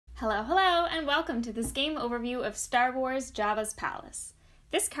Hello, and welcome to this game overview of Star Wars Jabba's Palace.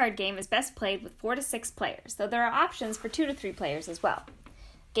 This card game is best played with 4 to 6 players, though there are options for 2 to 3 players as well.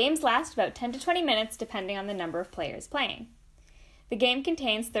 Games last about 10 to 20 minutes depending on the number of players playing. The game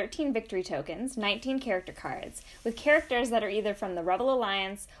contains 13 victory tokens, 19 character cards, with characters that are either from the Rebel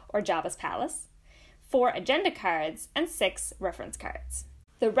Alliance or Jabba's Palace, 4 agenda cards, and 6 reference cards.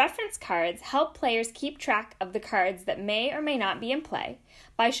 The reference cards help players keep track of the cards that may or may not be in play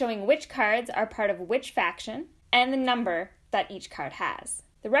by showing which cards are part of which faction and the number that each card has.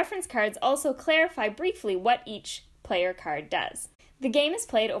 The reference cards also clarify briefly what each player card does. The game is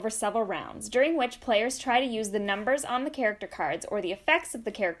played over several rounds, during which players try to use the numbers on the character cards or the effects of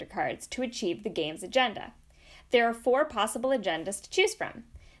the character cards to achieve the game's agenda. There are 4 possible agendas to choose from.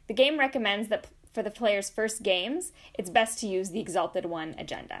 The game recommends that for the player's first games, it's best to use the Exalted One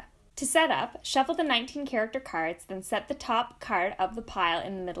agenda. To set up, shuffle the 19 character cards, then set the top card of the pile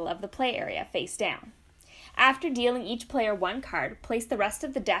in the middle of the play area, face down. After dealing each player 1 card, place the rest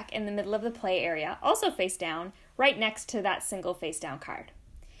of the deck in the middle of the play area, also face down, right next to that single face down card.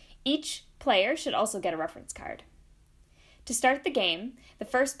 Each player should also get a reference card. To start the game, the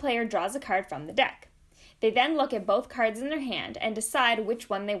first player draws a card from the deck. They then look at both cards in their hand and decide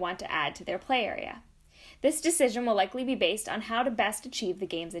which one they want to add to their play area. This decision will likely be based on how to best achieve the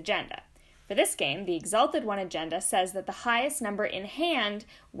game's agenda. For this game, the Exalted One agenda says that the highest number in hand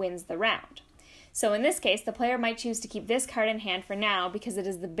wins the round. So in this case, the player might choose to keep this card in hand for now because it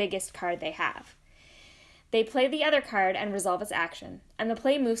is the biggest card they have. They play the other card and resolve its action, and the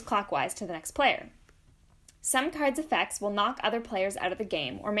play moves clockwise to the next player. Some cards' effects will knock other players out of the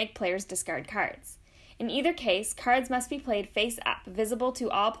game or make players discard cards. In either case, cards must be played face up, visible to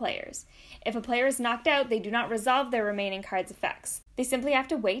all players. If a player is knocked out, they do not resolve their remaining cards' effects. They simply have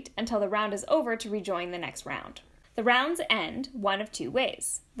to wait until the round is over to rejoin the next round. The rounds end one of 2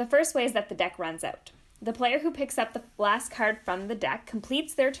 ways. The first way is that the deck runs out. The player who picks up the last card from the deck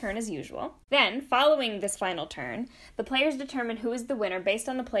completes their turn as usual. Then, following this final turn, the players determine who is the winner based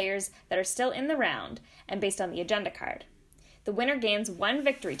on the players that are still in the round and based on the agenda card. The winner gains 1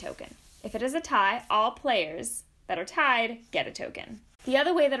 victory token. If it is a tie, all players that are tied get a token. The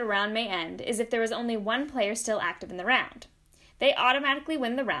other way that a round may end is if there is only 1 player still active in the round. They automatically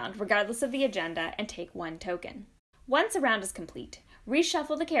win the round, regardless of the agenda, and take 1 token. Once a round is complete,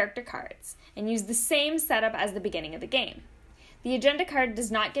 reshuffle the character cards, and use the same setup as the beginning of the game. The agenda card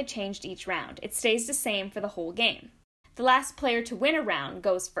does not get changed each round. It stays the same for the whole game. The last player to win a round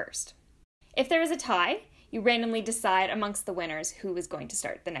goes first. If there is a tie, you randomly decide amongst the winners who is going to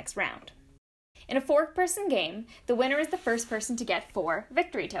start the next round. In a 4-person game, the winner is the first person to get 4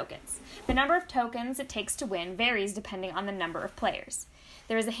 victory tokens. The number of tokens it takes to win varies depending on the number of players.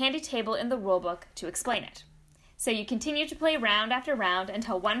 There is a handy table in the rulebook to explain it. So you continue to play round after round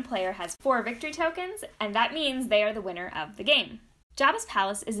until one player has 4 victory tokens, and that means they are the winner of the game. Jabba's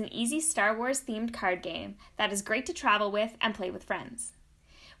Palace is an easy Star Wars themed card game that is great to travel with and play with friends.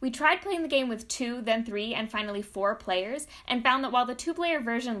 We tried playing the game with 2, then 3, and finally 4 players, and found that while the 2-player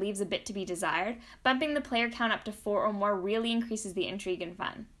version leaves a bit to be desired, bumping the player count up to 4 or more really increases the intrigue and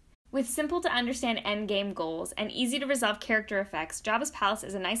fun. With simple-to-understand endgame goals and easy-to-resolve character effects, Jabba's Palace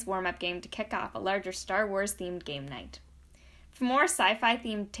is a nice warm-up game to kick off a larger Star Wars-themed game night. For more sci-fi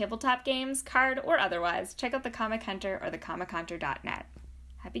themed tabletop games, card or otherwise, check out the Comic Hunter or thecomichunter.net.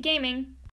 Happy gaming!